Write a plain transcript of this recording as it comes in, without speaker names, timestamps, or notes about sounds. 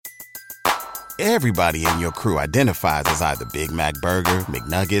Everybody in your crew identifies as either Big Mac Burger,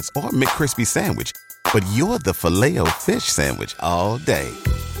 McNuggets, or McCrispy Sandwich. But you're the Filet-O-Fish Sandwich all day.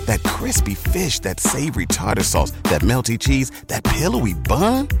 That crispy fish, that savory tartar sauce, that melty cheese, that pillowy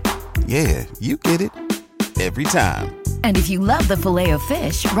bun. Yeah, you get it. Every time. And if you love the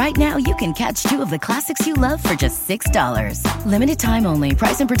Filet-O-Fish, right now you can catch two of the classics you love for just $6. Limited time only.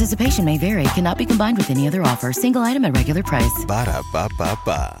 Price and participation may vary. Cannot be combined with any other offer. Single item at regular price.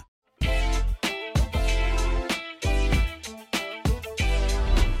 Ba-da-ba-ba-ba.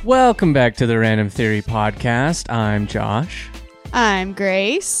 Welcome back to the Random Theory Podcast. I'm Josh. I'm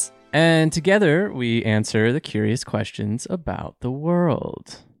Grace. And together we answer the curious questions about the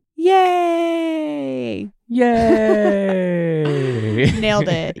world. Yay! Yay! Nailed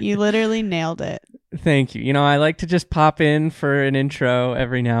it. You literally nailed it. Thank you. You know, I like to just pop in for an intro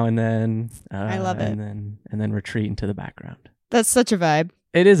every now and then. I love it. And then retreat into the background. That's such a vibe.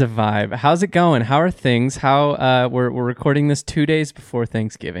 It is a vibe. How's it going? How are things? We're recording this 2 days before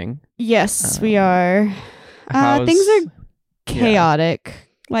Thanksgiving. Yes, we are. Things are chaotic. Yeah.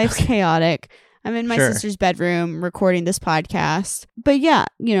 Life's chaotic. I'm in my sister's bedroom recording this podcast. But yeah,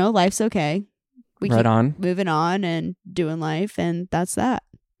 you know, life's okay. We keep moving on and doing life, and that's that.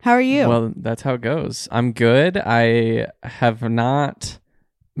 How are you? Well, that's how it goes. I'm good. I have not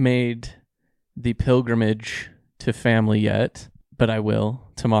made the pilgrimage to family yet, but I will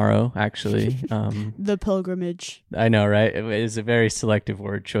tomorrow, actually. The pilgrimage. I know, right? It is a very selective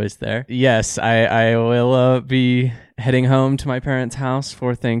word choice there. Yes, I will be heading home to my parents' house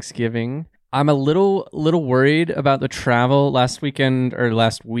for Thanksgiving. I'm a little worried about the travel. Last week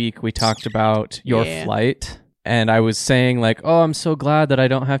we talked about your flight, and I was saying like, oh, I'm so glad that I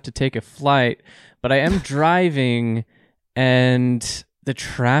don't have to take a flight, but I am driving, and the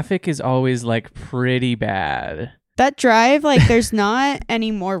traffic is always like pretty bad. That drive, like, there's not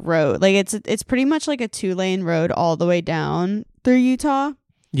any more road. Like, it's pretty much like a 2-lane road all the way down through Utah.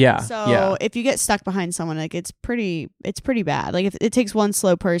 Yeah. So if you get stuck behind someone, like, it's pretty bad. Like, if it takes one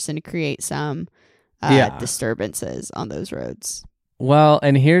slow person to create some disturbances on those roads. Well,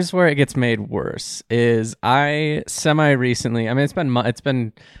 and here's where it gets made worse. Is I semi-recently, I mean, it's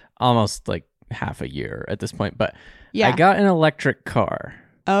been almost like half a year at this point, but I got an electric car.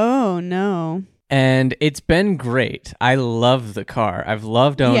 Oh no. And it's been great. I love the car. I've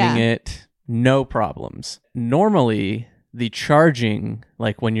loved owning it. No problems. Normally, the charging,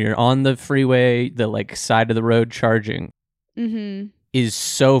 like when you're on the freeway, the like side of the road charging, is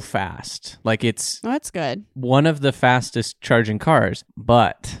so fast. Like that's good. One of the fastest charging cars.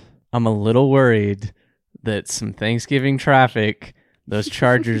 But I'm a little worried that some Thanksgiving traffic, those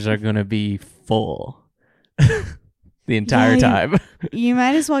chargers are going to be full. The entire time. You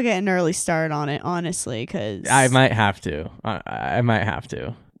might as well get an early start on it, honestly, because I might have to. I might have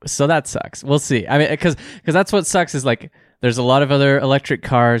to. So that sucks. We'll see. I mean, because that's what sucks is like there's a lot of other electric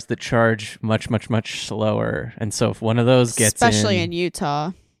cars that charge much, much, much slower, and so if one of those gets especially in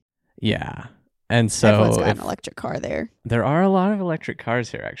Utah, and so everyone's got an electric car there. There are a lot of electric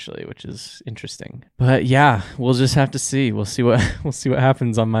cars here, actually, which is interesting. But yeah, we'll just have to see. We'll see what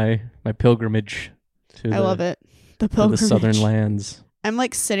happens on my pilgrimage to love it. The southern lands. I'm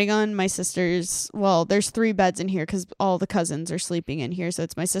like sitting on my sister's, well, there's 3 beds in here because all the cousins are sleeping in here. So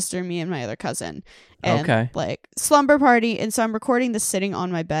it's my sister, me, and my other cousin. And like slumber party. And so I'm recording this sitting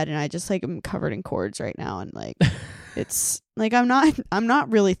on my bed, and I just like I'm covered in cords right now. And like it's like I'm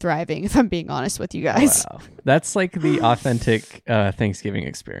not really thriving, if I'm being honest with you guys. Wow. That's like the authentic Thanksgiving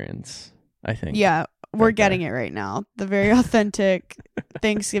experience, I think. Yeah. We're getting it right now. The very authentic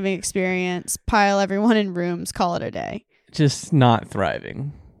Thanksgiving experience. Pile everyone in rooms. Call it a day. Just not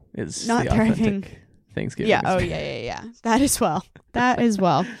thriving is not the authentic Thanksgiving. Yeah. experience. Oh, yeah. That as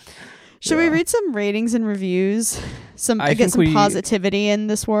well. Should we read some ratings and reviews? Get some positivity in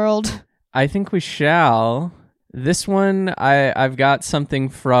this world? I think we shall. This one, I've got something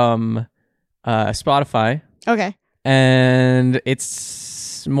from Spotify. Okay. And it's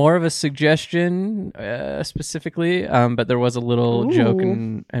more of a suggestion specifically, but there was a little joke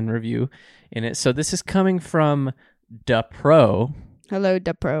and review in it. So this is coming from Da Pro. Hello,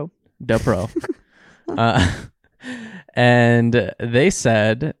 Da Pro. Da Pro. And they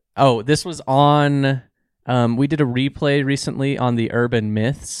said, this was on, we did a replay recently on the Urban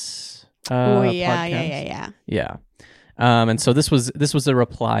Myths podcast. Yeah. And so this was a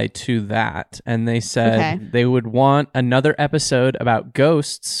reply to that, and they said they would want another episode about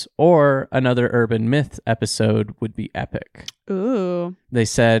ghosts or another urban myth episode would be epic. Ooh. They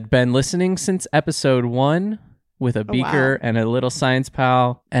said, been listening since episode 1 with a beaker and a little science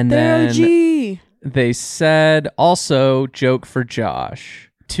pal, and then they said also joke for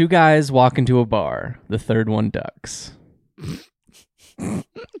Josh. Two guys walk into a bar. The third one ducks.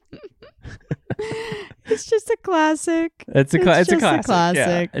 It's just a classic. It's a classic.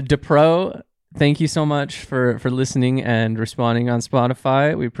 Yeah. DePro, thank you so much for listening and responding on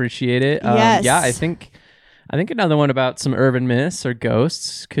Spotify. We appreciate it. Yes. Yeah, I think another one about some urban myths or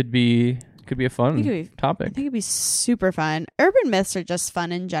ghosts could be a fun topic. I think it'd be super fun. Urban myths are just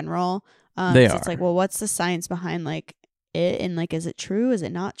fun in general. They are. It's like, well, what's the science behind like it, and like, is it true? Is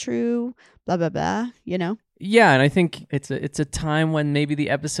it not true? Blah blah blah. You know. Yeah, and I think it's a time when maybe the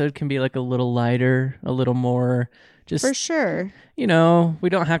episode can be like a little lighter, a little more just for sure. You know, we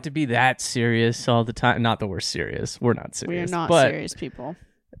don't have to be that serious all the time. Not that we're serious. We're not serious. We're not serious people.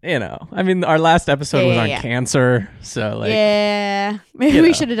 You know, I mean, our last episode was on cancer, so like, yeah, maybe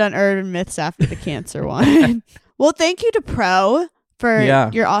we should have done urban myths after the cancer one. Well, thank you to Pro for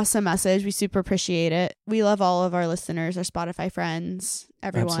your awesome message. We super appreciate it. We love all of our listeners, our Spotify friends,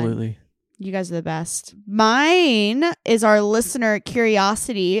 everyone. Absolutely. You guys are the best. Mine is our listener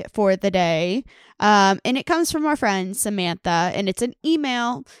curiosity for the day. And it comes from our friend Samantha, and it's an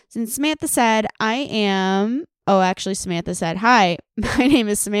email. And Samantha said, Samantha said, "Hi, my name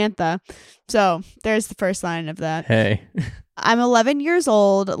is Samantha." So there's the first line of that. Hey. I'm 11 years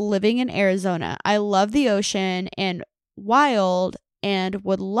old, living in Arizona. I love the ocean and wild, and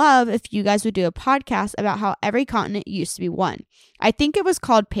would love if you guys would do a podcast about how every continent used to be one. I think it was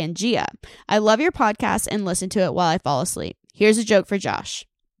called Pangea. I love your podcast and listen to it while I fall asleep. Here's a joke for Josh.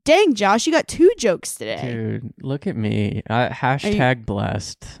 Dang, Josh, you got 2 jokes today. Dude, look at me. Hashtag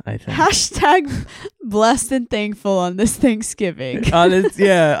blessed, I think. Hashtag blessed and thankful on this Thanksgiving. Look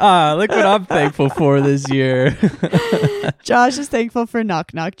what I'm thankful for this year. Josh is thankful for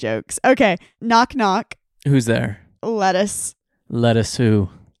knock knock jokes. Okay, knock knock. Who's there? Lettuce. Lettuce who?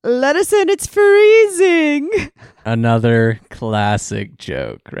 Lettuce and it's freezing. Another classic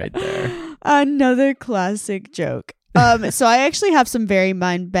joke right there. Another classic joke. So I actually have some very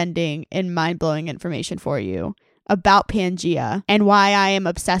mind-bending and mind-blowing information for you about Pangea and why I am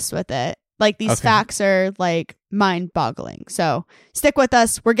obsessed with it. Like, these facts are like mind-boggling. So stick with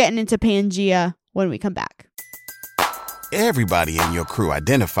us. We're getting into Pangea when we come back. Everybody in your crew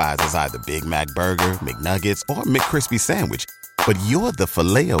identifies as either Big Mac Burger, McNuggets, or McCrispy Sandwich. But you're the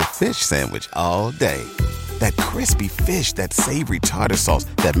Filet-O-Fish Sandwich all day. That crispy fish, that savory tartar sauce,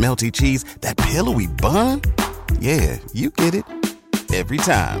 that melty cheese, that pillowy bun. Yeah, you get it. Every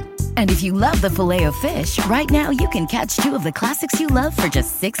time. And if you love the Filet-O-Fish, right now you can catch 2 of the classics you love for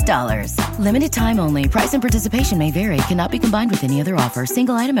just $6. Limited time only. Price and participation may vary. Cannot be combined with any other offer.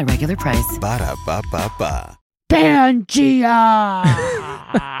 Single item at regular price. Ba-da-ba-ba-ba. Pangea!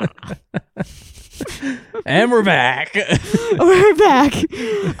 And we're back. We're back.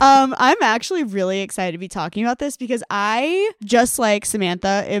 I'm actually really excited to be talking about this because I, just like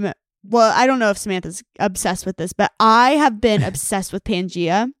Samantha, I don't know if Samantha's obsessed with this, but I have been obsessed with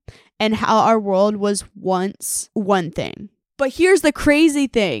Pangea and how our world was once one thing. But here's the crazy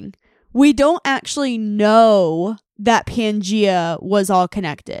thing. We don't actually know that Pangea was all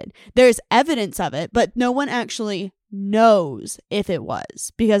connected. There's evidence of it, but no one actually knows if it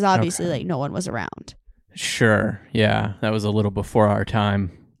was, because obviously like no one was around. Sure. Yeah. That was a little before our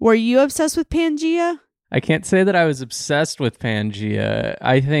time. Were you obsessed with Pangea? I can't say that I was obsessed with Pangea.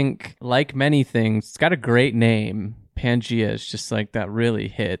 I think, like many things, it's got a great name. Pangea is just like, that really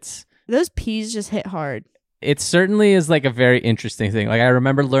hits. Those P's just hit hard. It certainly is like a very interesting thing. Like, I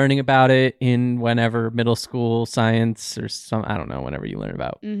remember learning about it in whenever middle school science or I don't know, whenever you learn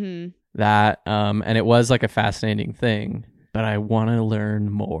about that. And it was like a fascinating thing, but I want to learn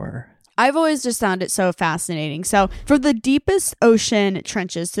more. I've always just found it so fascinating. So, from the deepest ocean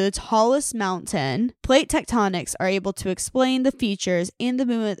trenches to the tallest mountain, plate tectonics are able to explain the features and the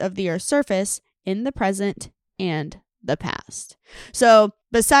movement of the Earth's surface in the present and the past. So,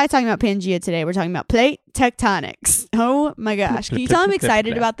 besides talking about Pangea today, we're talking about plate tectonics. Oh my gosh. Can you tell I'm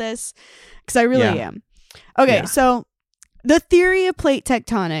excited about this? Because I really am. Okay, so the theory of plate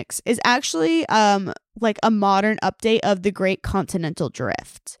tectonics is actually like a modern update of the Great Continental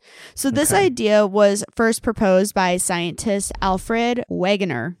Drift. So this idea was first proposed by scientist Alfred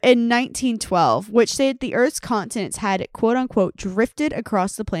Wegener in 1912, which stated the Earth's continents had quote unquote drifted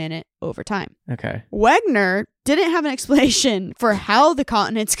across the planet over time. Okay. Wegener didn't have an explanation for how the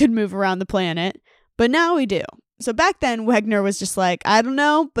continents could move around the planet, but now we do. So back then, Wegener was just like, I don't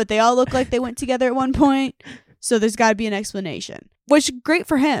know, but they all look like they went together at one point. So there's got to be an explanation, which great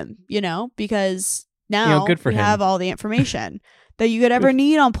for him, because now good for we him. have all the information that you could ever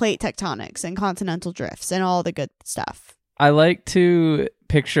need on plate tectonics and continental drifts and all the good stuff. I like to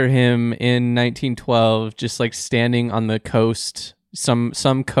picture him in 1912, just like standing on the coast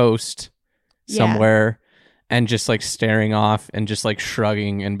some coast somewhere, and just like staring off and just like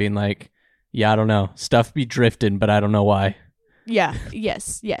shrugging and being like, yeah, I don't know, stuff be drifting, but I don't know why. Yeah.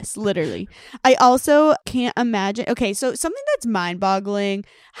 Yes, literally. I also can't imagine. Okay, so something that's mind-boggling,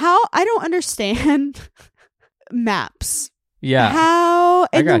 how I don't understand maps. Yeah. How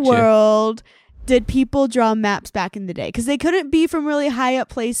in the world did people draw maps back in the day? Because they couldn't be from really high up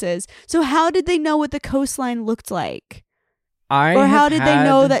places. So how did they know what the coastline looked like? Or how did they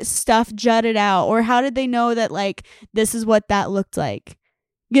know that stuff jutted out? Or how did they know that, like, this is what that looked like?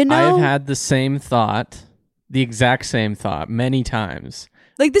 You know? I've had the same thought, the exact same thought, many times.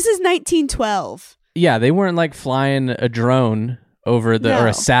 Like, this is 1912. Yeah, they weren't, like, flying a drone over or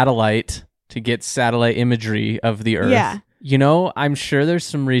a satellite to get satellite imagery of the Earth. Yeah. You know, I'm sure there's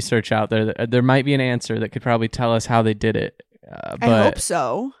some research out there. There might be an answer that could probably tell us how they did it. But I hope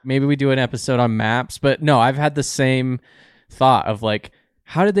so. Maybe we do an episode on maps. But no, I've had the same thought of like,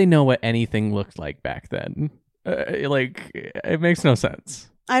 how did they know what anything looked like back then? Like, it makes no sense.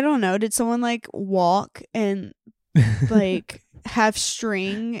 I don't know. Did someone like walk and like have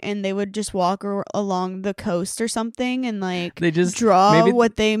string and they would just walk along the coast or something and like they just draw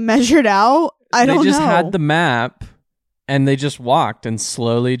what they measured out? I don't know. They just had the map. And they just walked and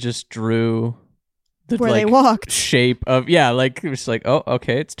slowly just drew the where they walked shape of like it was like, oh,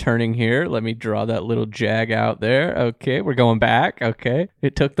 okay, it's turning here. Let me draw that little jag out there. Okay, we're going back. Okay,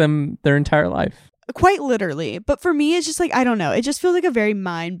 it took them their entire life, quite literally. But for me, it's just like I don't know. It just feels like a very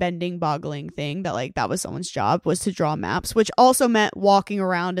mind-bending, boggling thing that like that was someone's job was to draw maps, which also meant walking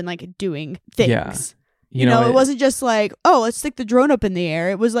around and like doing things. Yeah. You know, it wasn't just like, oh, let's stick the drone up in the air.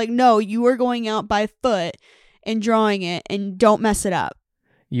 It was like, no, you were going out by foot and drawing it, and don't mess it up.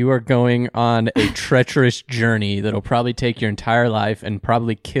 You are going on a treacherous journey that'll probably take your entire life and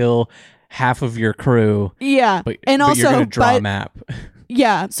probably kill half of your crew. Yeah, but also you're going to draw a map.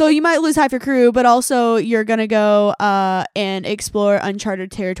 Yeah, so you might lose half your crew, but also you're going to go and explore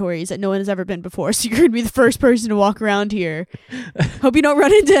uncharted territories that no one has ever been before. So you're going to be the first person to walk around here. Hope you don't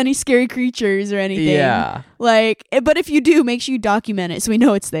run into any scary creatures or anything. Yeah. Like, but if you do, make sure you document it so we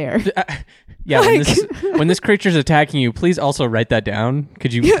know it's there. Yeah, when this creature's attacking you, please also write that down.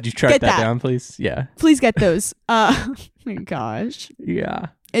 Could you chart that down, please? Yeah. Please get those. Oh my gosh. Yeah.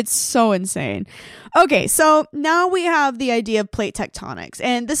 It's so insane. Okay, so now we have the idea of plate tectonics,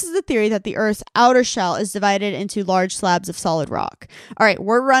 and this is the theory that the Earth's outer shell is divided into large slabs of solid rock. All right,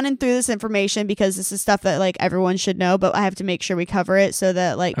 we're running through this information because this is stuff that like everyone should know, but I have to make sure we cover it so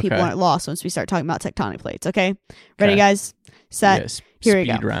that like people aren't lost once we start talking about tectonic plates. Okay, ready, guys? Set. Yes. Here we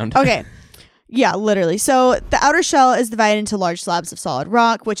go. Round. Okay. Yeah, literally. So the outer shell is divided into large slabs of solid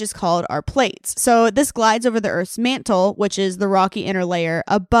rock, which is called our plates. So this glides over the Earth's mantle, which is the rocky inner layer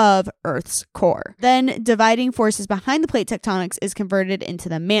above Earth's core. Then dividing forces behind the plate tectonics is converted into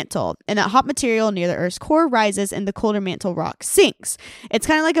the mantle. And that hot material near the Earth's core rises and the colder mantle rock sinks. It's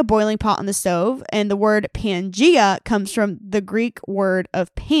kind of like a boiling pot on the stove. And the word Pangea comes from the Greek word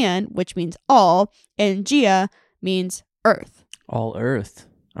of pan, which means all, and Gea means earth. All earth.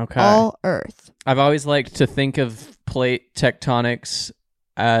 Okay. All Earth. I've always liked to think of plate tectonics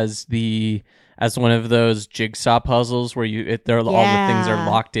as one of those jigsaw puzzles where all the things are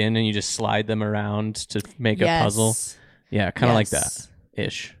locked in and you just slide them around to make a puzzle. Yeah, kind of like that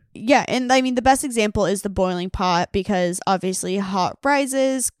ish. Yeah, and I mean the best example is the boiling pot because obviously hot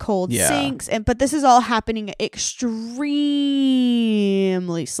rises, cold sinks, but this is all happening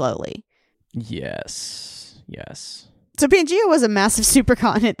extremely slowly. Yes. So Pangea was a massive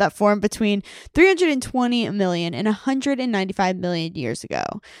supercontinent that formed between 320 million and 195 million years ago.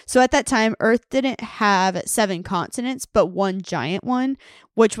 So at that time, Earth didn't have 7 continents, but one giant one,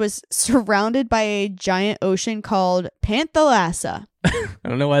 which was surrounded by a giant ocean called Panthalassa. I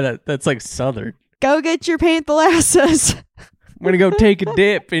don't know why that's like southern. Go get your Panthallassas. I'm going to go take a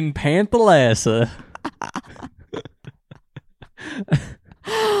dip in Panthalassa.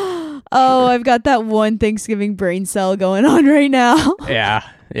 Oh, I've got that one Thanksgiving brain cell going on right now. Yeah.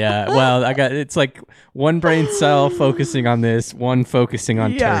 Well, it's like one brain cell focusing on this, one focusing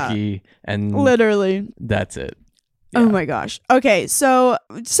on turkey, and literally that's it. Yeah. Oh my gosh. Okay, so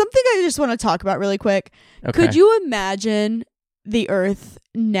something I just want to talk about really quick. Okay. Could you imagine the Earth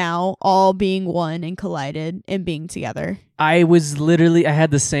now all being one and collided and being together? I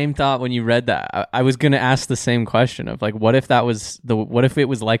had the same thought when you read that. I was going to ask the same question of like, what if it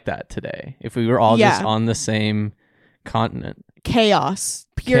was like that today? If we were all just on the same continent? Chaos.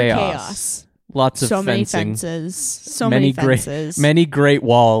 Pure chaos. Lots of so fencing. many fences. Many great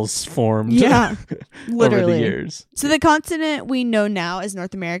walls formed. Yeah, literally. Over the years. So the continent we know now as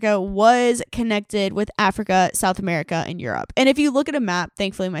North America was connected with Africa, South America, and Europe. And if you look at a map,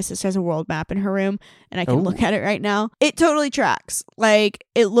 thankfully my sister has a world map in her room and I can look at it right now. It totally tracks. Like,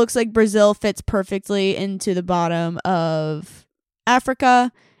 it looks like Brazil fits perfectly into the bottom of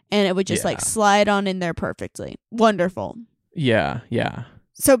Africa and it would just like slide on in there perfectly. Wonderful. Yeah.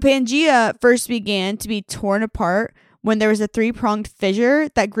 So Pangea first began to be torn apart when there was a 3-pronged fissure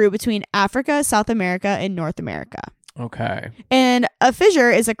that grew between Africa, South America, and North America. Okay. And a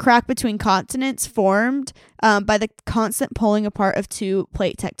fissure is a crack between continents formed by the constant pulling apart of 2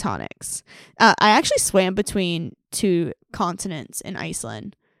 plate tectonics. I actually swam between 2 continents in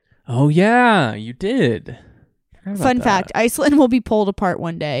Iceland. Oh, yeah, you did. Fun fact, Iceland will be pulled apart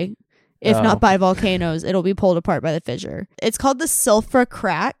one day. If not by volcanoes, it'll be pulled apart by the fissure. It's called the Silfra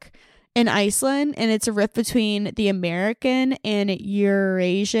Crack in Iceland, and it's a rift between the American and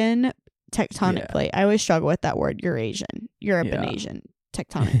Eurasian tectonic plate. I always struggle with that word, Eurasian. Europe and Asian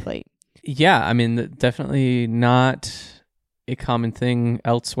tectonic plate. Yeah, I mean, definitely not a common thing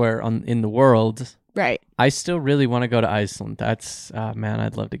elsewhere in the world. Right. I still really want to go to Iceland. That's, man,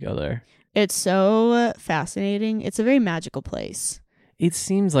 I'd love to go there. It's so fascinating. It's a very magical place. It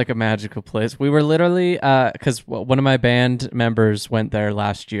seems like a magical place. We were literally, because one of my band members went there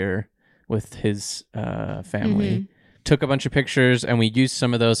last year with his family, took a bunch of pictures, and we used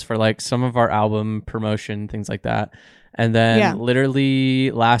some of those for like some of our album promotion, things like that. And then literally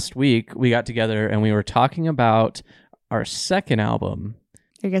last week, we got together and we were talking about our second album.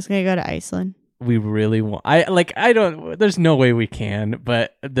 You guys gonna go to Iceland? We really want. I don't. There's no way we can.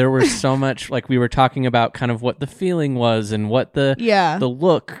 But there was so much. Like, we were talking about kind of what the feeling was and what the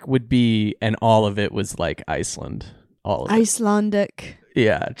look would be, and all of it was like Iceland. All of Icelandic. it.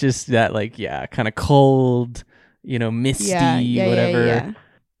 Yeah, just that, like, kind of cold, misty, whatever. Yeah.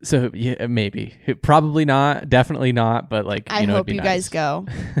 So yeah, maybe, probably not, definitely not. But like, I hope you guys go.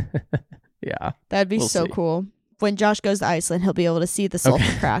 Yeah, that'd be so cool. When Josh goes to Iceland, he'll be able to see the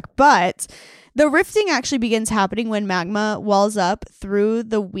sulfur crack. But the rifting actually begins happening when magma wells up through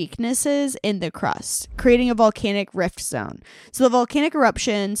the weaknesses in the crust, creating a volcanic rift zone. So the volcanic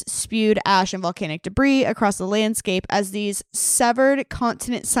eruptions spewed ash and volcanic debris across the landscape as these severed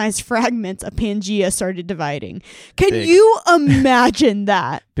continent-sized fragments of Pangea started dividing. Can you imagine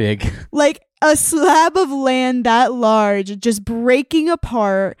that? Big. Like a slab of land that large just breaking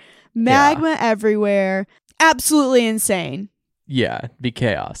apart, magma everywhere. Absolutely insane. Yeah, be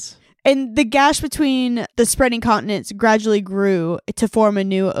chaos. And the gash between the spreading continents gradually grew to form a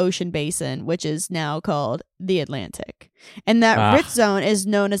new ocean basin, which is now called the Atlantic. And that rift zone is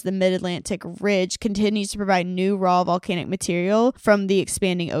known as the Mid-Atlantic Ridge, continues to provide new raw volcanic material from the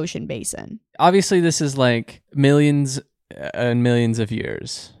expanding ocean basin. Obviously, this is like millions and millions of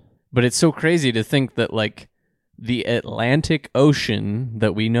years. But it's so crazy to think that like the Atlantic Ocean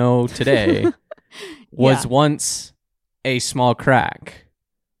that we know today was once a small crack.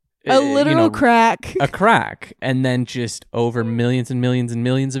 A literal crack. A crack. And then just over millions and millions and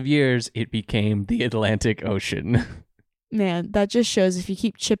millions of years, it became the Atlantic Ocean. Man, that just shows if you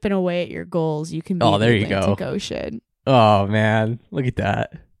keep chipping away at your goals, you can be there the you Atlantic go. Ocean. Oh, man. Look at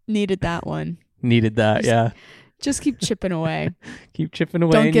that. Needed that one. Needed that, Just keep chipping away. Keep chipping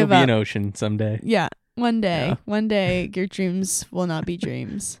away. Don't and give you'll up. be an ocean someday. Yeah. One day, your dreams will not be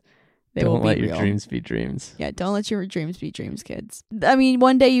dreams. They don't will be let real. your dreams be dreams. Yeah, don't let your dreams be dreams, kids. I mean,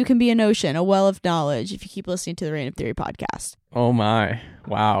 one day you can be an ocean, a well of knowledge, if you keep listening to the Random Theory podcast. Oh my.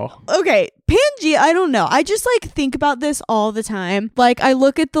 Wow. Okay, Pangea, I don't know. I just think about this all the time. Like, I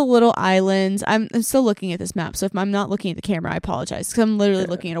look at the little islands. I'm still looking at this map, so if I'm not looking at the camera, I apologize, because I'm literally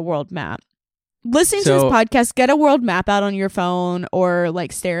looking at a world map. Listening to this podcast, get a world map out on your phone or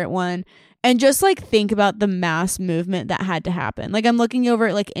stare at one. And just think about the mass movement that had to happen. I'm looking over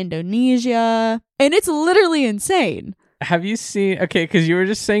at Indonesia, and it's literally insane. Have you seen, because you were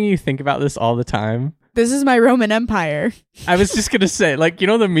just saying you think about this all the time. This is my Roman Empire. I was just going to say,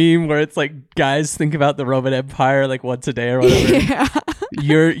 the meme where it's guys think about the Roman Empire once a day or whatever.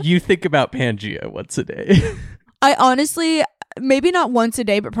 Yeah. You think about Pangea once a day. I honestly, maybe not once a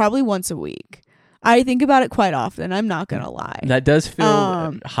day, but probably once a week. I think about it quite often. I'm not going to lie. That does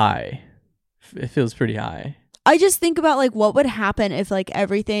feel high. It feels pretty high. I just think about what would happen if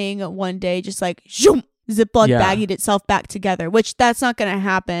everything one day just zoom, Ziploc bagged itself back together, which that's not going to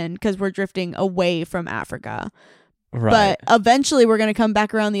happen because we're drifting away from Africa. Right. But eventually we're going to come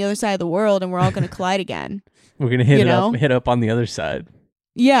back around the other side of the world and we're all going to collide again. We're going to hit up on the other side.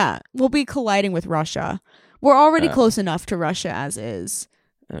 Yeah. We'll be colliding with Russia. We're already close enough to Russia as is.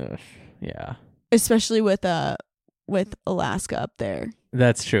 Yeah. especially with Alaska up there.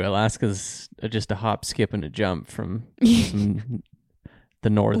 That's true. Alaska's just a hop, skip, and a jump from the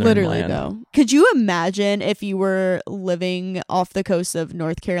northern Literally, land. though. Could you imagine if you were living off the coast of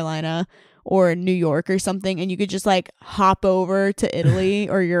North Carolina or New York or something, and you could just like hop over to Italy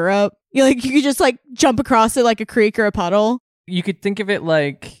or Europe? You could just like jump across it like a creek or a puddle. You could think of it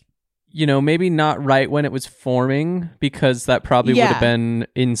like, maybe not right when it was forming, because that probably would have been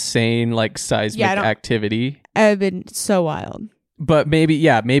insane, like seismic activity. It would have been so wild. But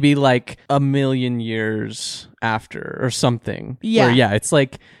maybe like a million years after or something. Yeah. Where, it's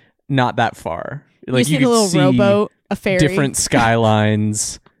like not that far. Like you could a little see rowboat, a ferry. Different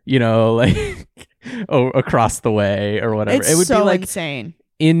skylines, like across the way or whatever. It would be like insane.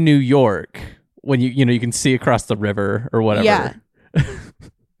 In New York when you can see across the river or whatever. Yeah.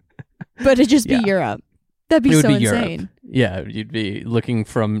 But it'd just be Europe. That'd be so insane. Europe. Yeah, you'd be looking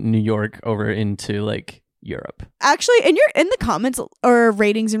from New York over into like Europe. Actually, in the comments or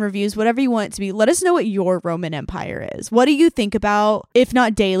ratings and reviews, whatever you want it to be, let us know what your Roman Empire is. What do you think about, if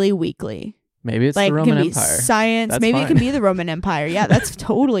not daily, weekly? Maybe it's the Roman Empire. Science. Maybe fine. It can be the Roman Empire. Yeah, that's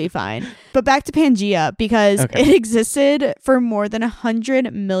totally fine. But back to Pangea, because it existed for more than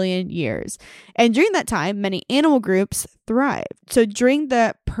 100 million years. And during that time, many animal groups thrived. So during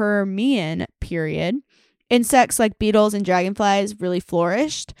the Permian period, insects like beetles and dragonflies really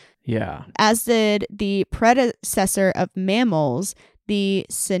flourished. Yeah. As did the predecessor of mammals, the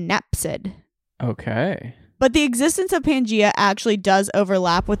synapsid. Okay. But the existence of Pangea actually does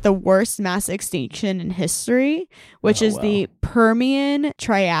overlap with the worst mass extinction in history, which is the Permian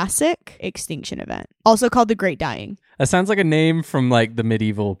Triassic extinction event, also called the Great Dying. That sounds like a name from like the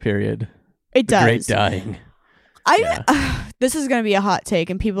medieval period. It does. Great Dying. This is going to be a hot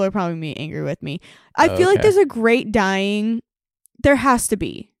take, and people are probably going to be angry with me. I feel like there's a Great Dying. There has to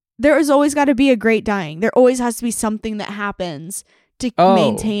be. There has always got to be a Great Dying. There always has to be something that happens to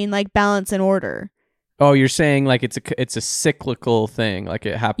maintain like balance and order. Oh, you're saying like it's a cyclical thing, like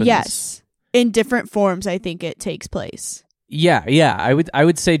it happens. Yes, in different forms. I think it takes place. Yeah. I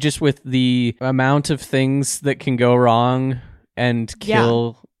would say just with the amount of things that can go wrong and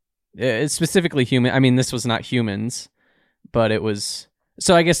kill, specifically human. I mean, this was not humans, but it was.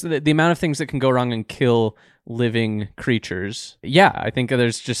 So I guess the amount of things that can go wrong and kill living creatures. Yeah, I think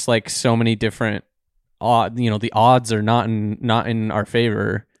there's just like so many different the odds are not in our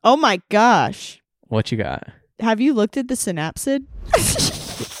favor. Oh my gosh. What you got? Have you looked at the synapsid?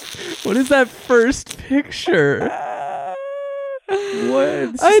 What is that first picture?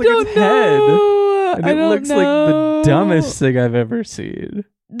 What? I don't know. And it looks like the dumbest thing I've ever seen.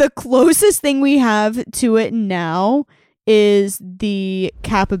 The closest thing we have to it now is the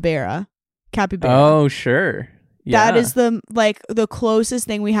capybara. Oh, sure. Yeah. That is the closest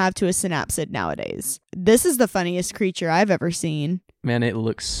thing we have to a synapsid nowadays. This is the funniest creature I've ever seen. Man, it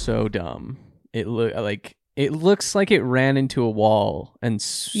looks so dumb. It looks like it ran into a wall and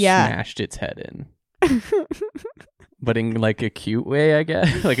smashed its head in. But in like a cute way, I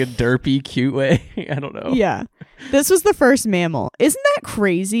guess. Like a derpy cute way. I don't know. Yeah. This was the first mammal. Isn't that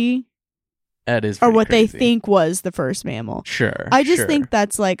crazy? That is or what crazy. They think was the first mammal. Sure. I just think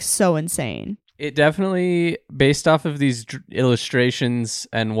that's like so insane. It definitely, based off of these illustrations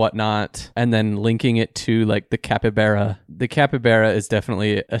and whatnot, and then linking it to like the capybara is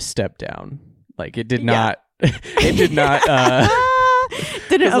definitely a step down. Like it did not, it did not,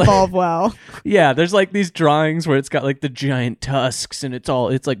 didn't evolve well. Yeah, there's like these drawings where it's got like the giant tusks and it's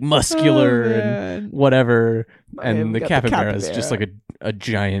like muscular and whatever. And the capybara is just like a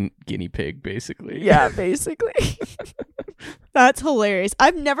giant guinea pig, basically. Yeah, basically. That's hilarious.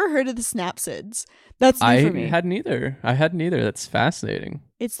 I've never heard of the synapsids. That's new for me. I hadn't either. That's fascinating.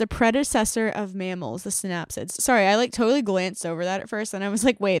 It's the predecessor of mammals, the synapsids. Sorry, I like totally glanced over that at first, and I was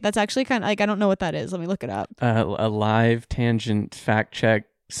like, wait, that's actually kind of like, I don't know what that is. Let me look it up. A live tangent fact check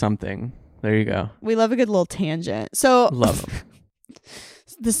something. There you go. We love a good little tangent. So love them.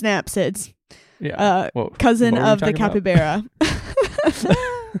 The synapsids. Yeah. Cousin of the capybara.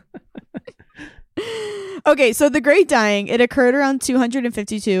 Okay, so the Great Dying, it occurred around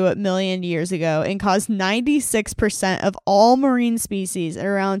 252 million years ago and caused 96% of all marine species and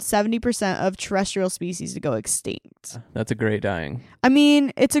around 70% of terrestrial species to go extinct. That's a great dying. I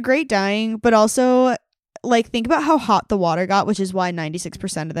mean, it's a great dying, but also, like, think about how hot the water got, which is why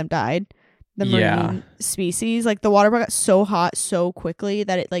 96% of them died. The marine species, like, the water got so hot so quickly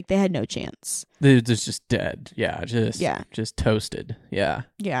that it, like, they had no chance. They're just dead. Yeah, just toasted. Yeah.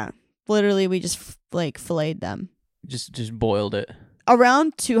 Yeah. Literally, we just like filleted them. Just boiled it.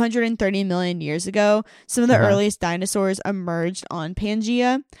 around 230 million years ago, some of the earliest dinosaurs emerged on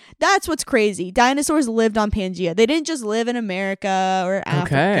Pangea. That's what's crazy. Dinosaurs lived on Pangea. They didn't just live in America or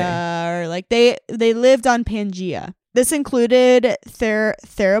Africa or like they lived on Pangea. This included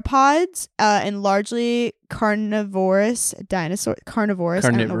theropods and largely carnivorous dinosaurs. Carnivorous.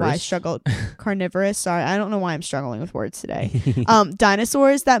 I don't know why I struggled. Carnivorous. Sorry, I don't know why I'm struggling with words today.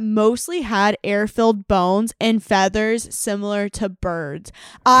 Dinosaurs that mostly had air-filled bones and feathers similar to birds.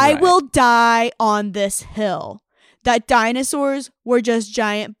 I will die on this hill that dinosaurs were just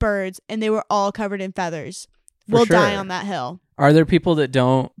giant birds and they were all covered in feathers. We'll die on that hill. Are there people that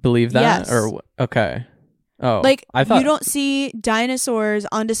don't believe that? Yes. Or okay. Oh, like I thought you don't see dinosaurs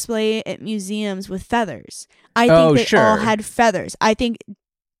on display at museums with feathers. I think they all had feathers. I think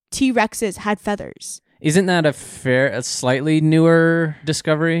T-Rexes had feathers. Isn't that a slightly newer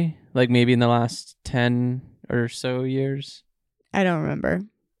discovery? Like maybe in the last 10 or so years? I don't remember.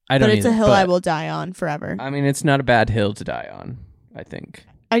 But it's a hill I will die on forever. I mean, it's not a bad hill to die on, I think.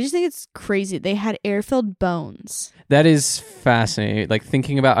 I just think it's crazy. They had air-filled bones. That is fascinating. Like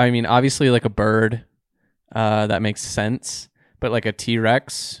thinking about, I mean, obviously like a bird. That makes sense, but like a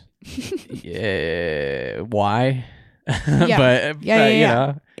T-Rex, why? Yeah. But you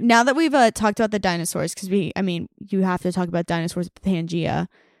know. Now that we've talked about the dinosaurs, because you have to talk about dinosaurs with Pangea,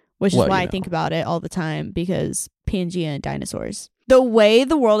 which is why I think about it all the time, because Pangea and dinosaurs. The way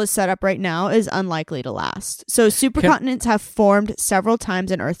the world is set up right now is unlikely to last. So supercontinents have formed several times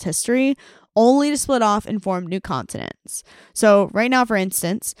in Earth's history, only to split off and form new continents. So right now, for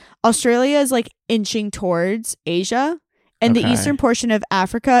instance, Australia is like inching towards Asia, and the eastern portion of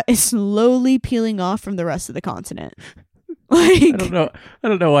Africa is slowly peeling off from the rest of the continent. Like, I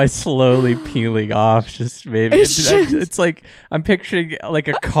don't know why slowly peeling off. Just maybe it's like I'm picturing like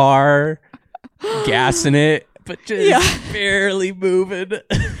a car, gas in it, but just barely moving.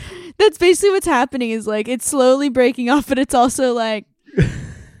 That's basically what's happening. Is like it's slowly breaking off, but it's also like.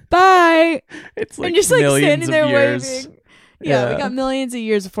 Bye. It's like and just like standing there years. waving. Yeah, we got millions of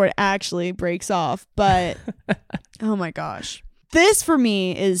years before it actually breaks off. But oh my gosh, this for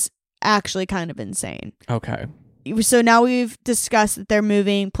me is actually kind of insane. Okay. So now we've discussed that they're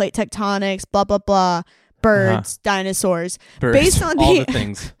moving, plate tectonics, blah blah blah, birds, dinosaurs, based on all the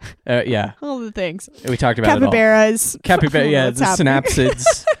things. all the things we talked about. Capybaras, the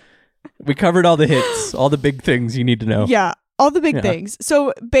synapsids. We covered all the hits, all the big things you need to know. Yeah. All the big things.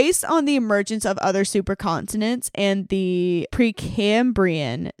 So based on the emergence of other supercontinents and the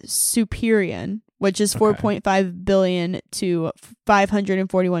Precambrian Superior, which is 4.5 billion to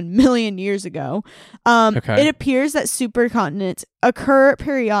 541 million years ago, it appears that supercontinents occur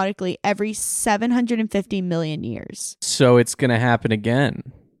periodically every 750 million years. So it's going to happen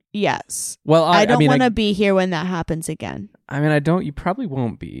again. Yes. Well, I don't want to be here when that happens again. I mean, you probably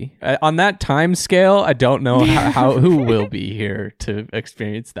won't be. On that time scale, I don't know who will be here to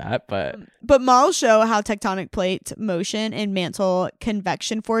experience that, but models show how tectonic plate motion and mantle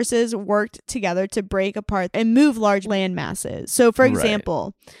convection forces worked together to break apart and move large land masses. So, for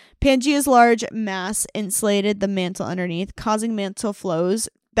example, Pangea's large mass insulated the mantle underneath, causing mantle flows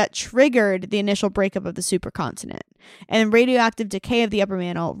that triggered the initial breakup of the supercontinent. And radioactive decay of the upper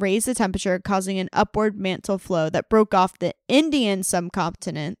mantle raised the temperature, causing an upward mantle flow that broke off the Indian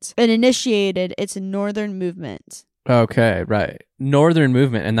subcontinent and initiated its northern movement. Okay, right. Northern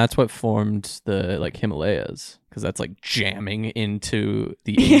movement, and that's what formed the like Himalayas, because that's like jamming into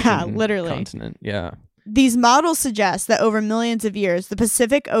the Asian continent. Yeah. These models suggest that over millions of years, the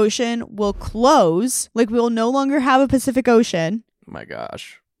Pacific Ocean will close, like we will no longer have a Pacific Ocean. My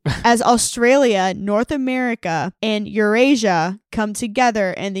gosh. As Australia, North America, and Eurasia come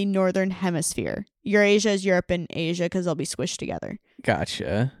together in the northern hemisphere. Eurasia is Europe and Asia because they'll be squished together.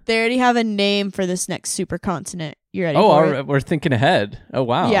 Gotcha. They already have a name for this next supercontinent. You ready for it? We're thinking ahead. Oh,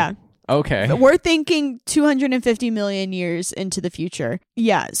 wow. Yeah. Okay. We're thinking 250 million years into the future.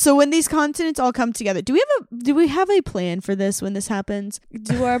 Yeah. So when these continents all come together, do we have a plan for this when this happens?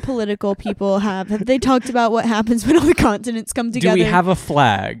 Do our political people have they talked about what happens when all the continents come together? Do we have a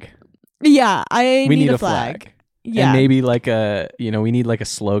flag? Yeah, we need a flag. Yeah. And maybe like we need like a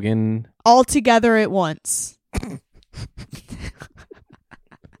slogan. All together at once.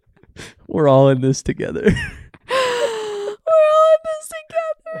 We're all in this together.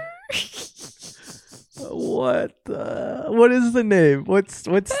 What is the name? What's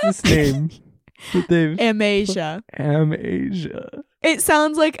this name? Amasia. Amasia. It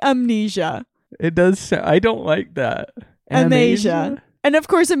sounds like amnesia. It does. I don't like that. Amasia. And of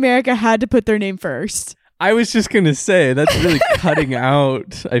course, America had to put their name first. I was just going to say, that's really cutting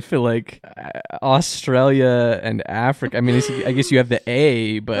out, I feel like, Australia and Africa. I mean, I guess you have the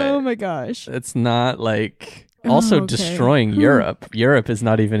A, but... Oh my gosh. It's not like... Also destroying Europe. Europe is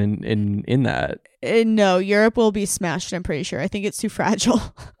not even in that. No, Europe will be smashed, I'm pretty sure. I think it's too fragile.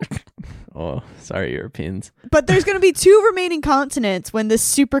 Oh, sorry, Europeans. But there's going to be 2 remaining continents when the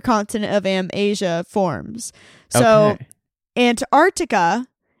supercontinent of Asia forms. So Antarctica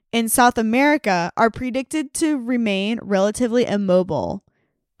and South America are predicted to remain relatively immobile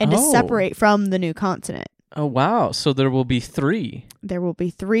and to separate from the new continent. Oh, wow. So there will be 3. There will be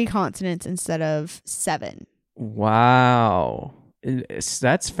 3 continents instead of 7. Wow.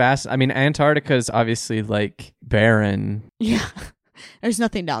 That's fast. I mean, Antarctica is obviously like barren. Yeah. There's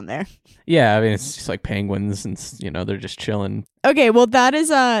nothing down there. Yeah, I mean, it's just like penguins and, they're just chilling. Okay, well,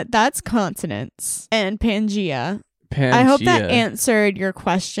 that's continents and Pangea. I hope that answered your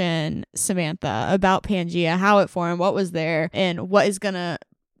question, Samantha, about Pangea, how it formed, what was there, and what is going to,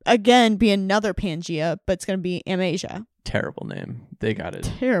 again, be another Pangea, but it's going to be Amasia. Terrible name. They got it.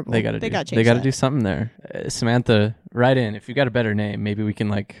 Terrible. They got to do something there. Samantha, write in. If you got a better name, maybe we can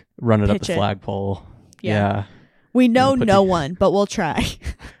like run it up the flagpole. Yeah. We know no one, but we'll try.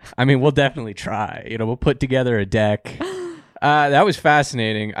 I mean, we'll definitely try. We'll put together a deck. That was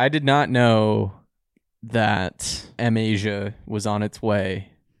fascinating. I did not know that Amasia was on its way.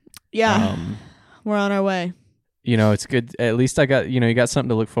 Yeah. We're on our way. It's good. At least I got, you got something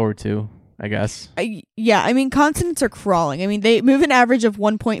to look forward to, I guess. Yeah. I mean, continents are crawling. I mean, they move an average of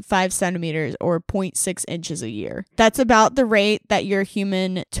 1.5 centimeters or 0.6 inches a year. That's about the rate that your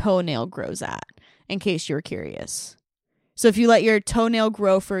human toenail grows at, in case you were curious. So if you let your toenail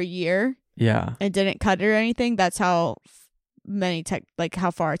grow for a year and didn't cut it or anything, that's how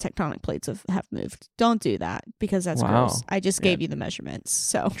how far tectonic plates have moved. Don't do that because that's gross. I just gave you the measurements.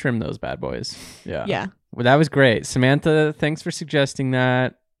 So trim those bad boys. Yeah. Yeah. Well, that was great. Samantha, thanks for suggesting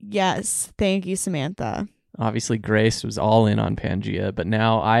that. Yes. Thank you, Samantha. Obviously, Grace was all in on Pangea, but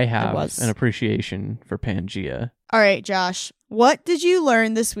now I have an appreciation for Pangea. All right, Josh. What did you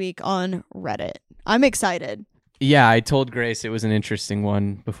learn this week on Reddit? I'm excited. Yeah, I told Grace it was an interesting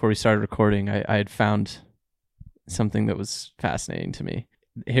one before we started recording. I had found something that was fascinating to me.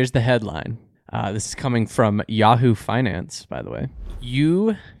 Here's the headline. This is coming from Yahoo Finance, by the way.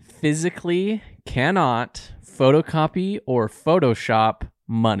 You physically cannot photocopy or Photoshop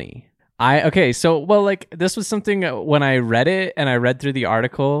money. This was something when I read it and I read through the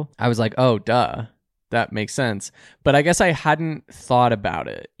article, I was like, oh, duh. That makes sense. But I guess I hadn't thought about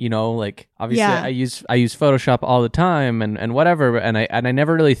it. Obviously I use Photoshop all the time and whatever, and I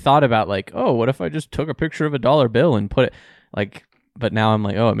never really thought about like, oh, what if I just took a picture of a dollar bill and put it but now I'm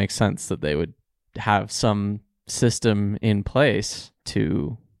like, oh, it makes sense that they would have some system in place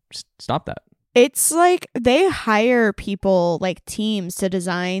to stop that. It's like they hire people, like teams, to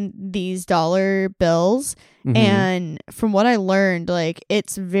design these dollar bills. Mm-hmm. And from what I learned, like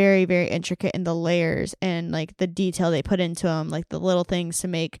it's very, very intricate in the layers and like the detail they put into them, like the little things to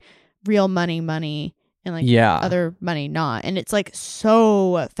make real money and like other money not. And it's like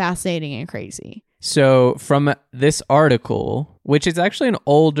so fascinating and crazy. So from this article, which is actually an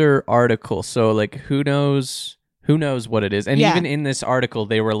older article, so like who knows what it is. And even in this article,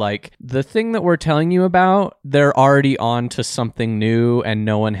 they were like, the thing that we're telling you about, they're already on to something new and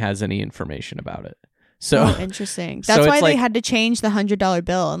no one has any information about it. So interesting. That's why they had to change the $100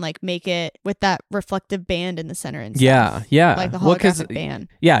 bill and like make it with that reflective band in the center and stuff. Yeah. Like the holographic band.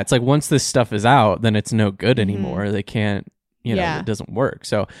 Yeah. It's like once this stuff is out, then it's no good anymore. Mm-hmm. They can't, it doesn't work.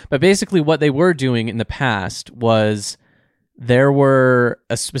 So, but basically what they were doing in the past was there were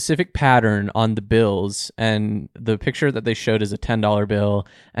a specific pattern on the bills, and the picture that they showed is a $10 bill,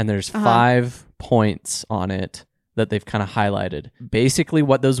 and there's 5 points on it that they've kind of highlighted. Basically,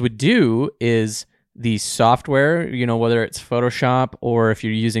 what those would do is the software, whether it's Photoshop or if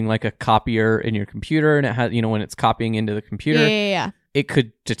you're using like a copier in your computer and it has, when it's copying into the computer, it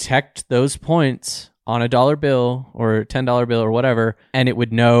could detect those points on a dollar bill or a $10 bill or whatever, and it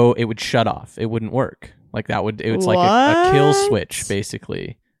would know, it would shut off. It wouldn't work. Like it's like a kill switch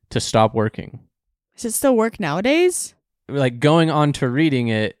basically to stop working. Does it still work nowadays? Like going on to reading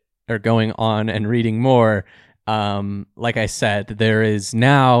it or going on and reading more, like I said, there is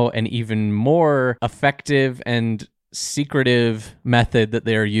now an even more effective and secretive method that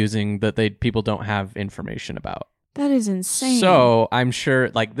they are using that people don't have information about. That is insane. So I'm sure,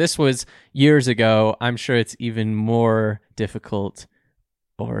 like this was years ago, I'm sure it's even more difficult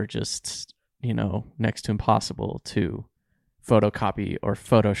or just, next to impossible to photocopy or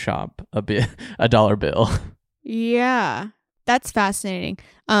Photoshop a dollar bill. Yeah. That's fascinating.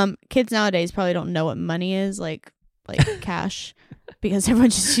 Kids nowadays probably don't know what money is, like cash, because everyone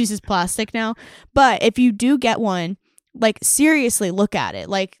just uses plastic now. But if you do get one, like seriously look at it.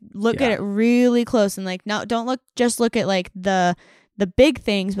 Like look at it really close and like don't look at like the big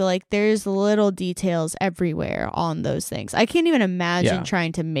things, but like there's little details everywhere on those things. I can't even imagine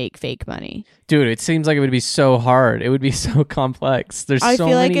trying to make fake money. Dude, it seems like it would be so hard. It would be so complex. There's so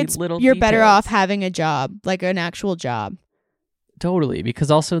many little you're details. Better off having a job, like an actual job. Totally,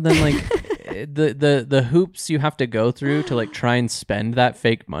 because also then like the hoops you have to go through to like try and spend that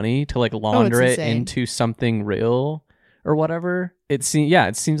fake money to like launder it into something real or whatever. It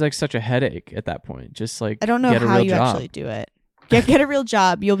seems like such a headache at that point. Just like I don't know how you actually do it. Get a real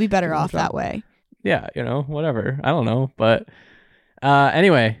job. You'll be better off that way. Yeah, whatever. I don't know, but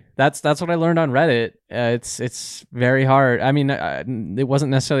anyway, that's what I learned on Reddit. It's very hard. I mean, it wasn't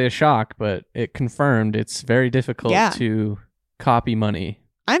necessarily a shock, but it confirmed it's very difficult to copy money.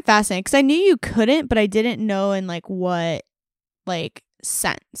 I'm fascinated because I knew you couldn't, but I didn't know in like what like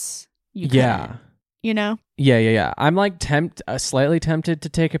sense you couldn't. Yeah. I'm like slightly tempted to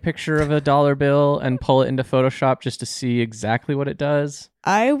take a picture of a dollar bill and pull it into Photoshop just to see exactly what it does.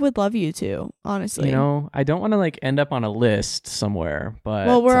 I would love you to, honestly. I don't want to like end up on a list somewhere,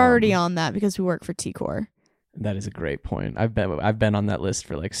 but we're already on that because we work for T-Core. That is a great point. I've been on that list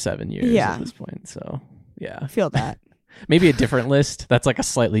for like 7 years at this point, so yeah. I feel that. Maybe a different list. That's like a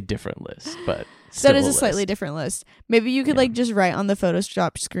slightly different list, but that is a slightly different list. Maybe you could like just write on the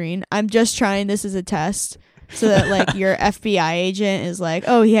Photoshop screen, I'm just trying this as a test, so that like your FBI agent is like,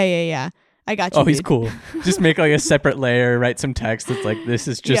 oh yeah, I got you. Oh, he's cool. Just make like a separate layer, write some text that's like, this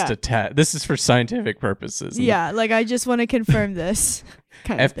is just a test. This is for scientific purposes. Yeah, like I just want to confirm this.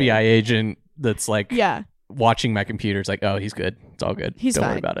 Kind of FBI agent that's like watching my computer. It's like, oh, he's good. It's all good. Don't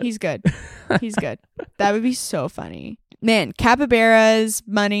worry about it. He's good. He's good. That would be so funny. Man, capybaras,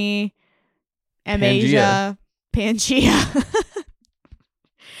 money, Pangea.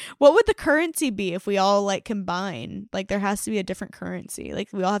 What would the currency be if we all like combine? Like there has to be a different currency. Like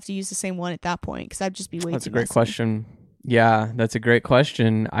we all have to use the same one at that point because that'd just be way too That's a great question. Yeah, that's a great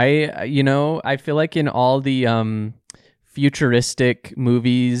question. I feel like in all the futuristic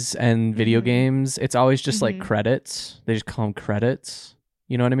movies and video games, it's always just like credits. They just call them credits.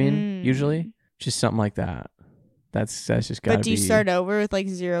 You know what I mean? Usually, just something like that. That's just gotta be. But do you start over with like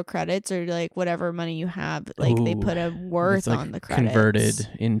 0 credits or like whatever money you have? Like they put a worth like on the credits. Converted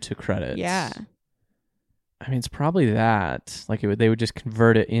into credits. Yeah. I mean, it's probably that. Like they would just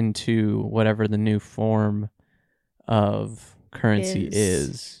convert it into whatever the new form of currency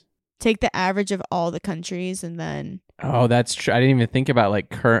is. Take the average of all the countries and then. Oh, that's true. I didn't even think about like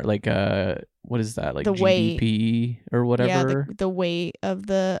current, like what is that? Like the GDP or whatever. Yeah, the weight of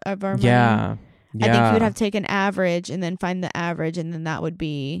our money. Yeah. I think you would have to take an average and then find the average, and then that would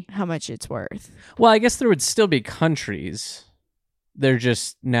be how much it's worth. Well, I guess there would still be countries. They're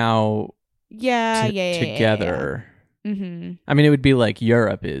just now together. Yeah. Mm-hmm. I mean, it would be like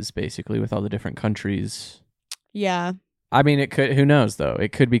Europe is basically with all the different countries. Yeah. I mean, it could. Who knows, though?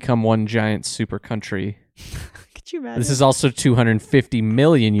 It could become one giant super country. Could you imagine? This is also 250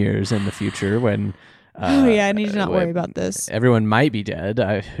 million years in the future when... I need to not worry about this. Everyone might be dead.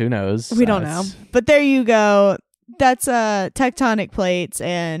 Who knows? We don't know. But there you go. That's tectonic plates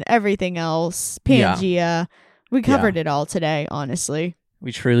and everything else. Pangea. Yeah. We covered it all today, honestly.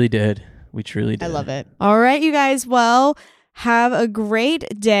 We truly did. I love it. All right, you guys. Well, have a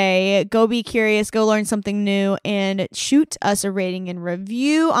great day. Go be curious. Go learn something new. And shoot us a rating and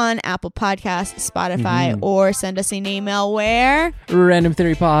review on Apple Podcasts, Spotify, or send us an email where?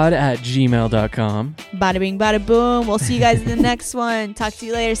 randomtheorypod@gmail.com. Bada bing, bada boom. We'll see you guys in the next one. Talk to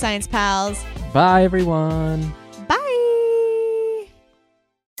you later, science pals. Bye, everyone. Bye.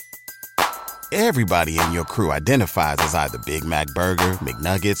 Everybody in your crew identifies as either Big Mac Burger,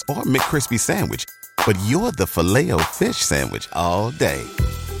 McNuggets, or McCrispy Sandwich. But you're the Filet-O-Fish Sandwich all day.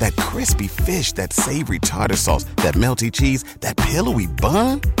 That crispy fish, that savory tartar sauce, that melty cheese, that pillowy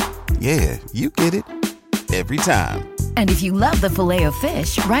bun. Yeah, you get it. Every time. And if you love the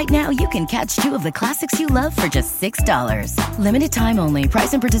Filet-O-Fish, right now you can catch 2 of the classics you love for just $6. Limited time only.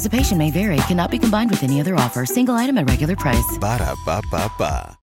 Price and participation may vary. Cannot be combined with any other offer. Single item at regular price. Ba-da-ba-ba-ba.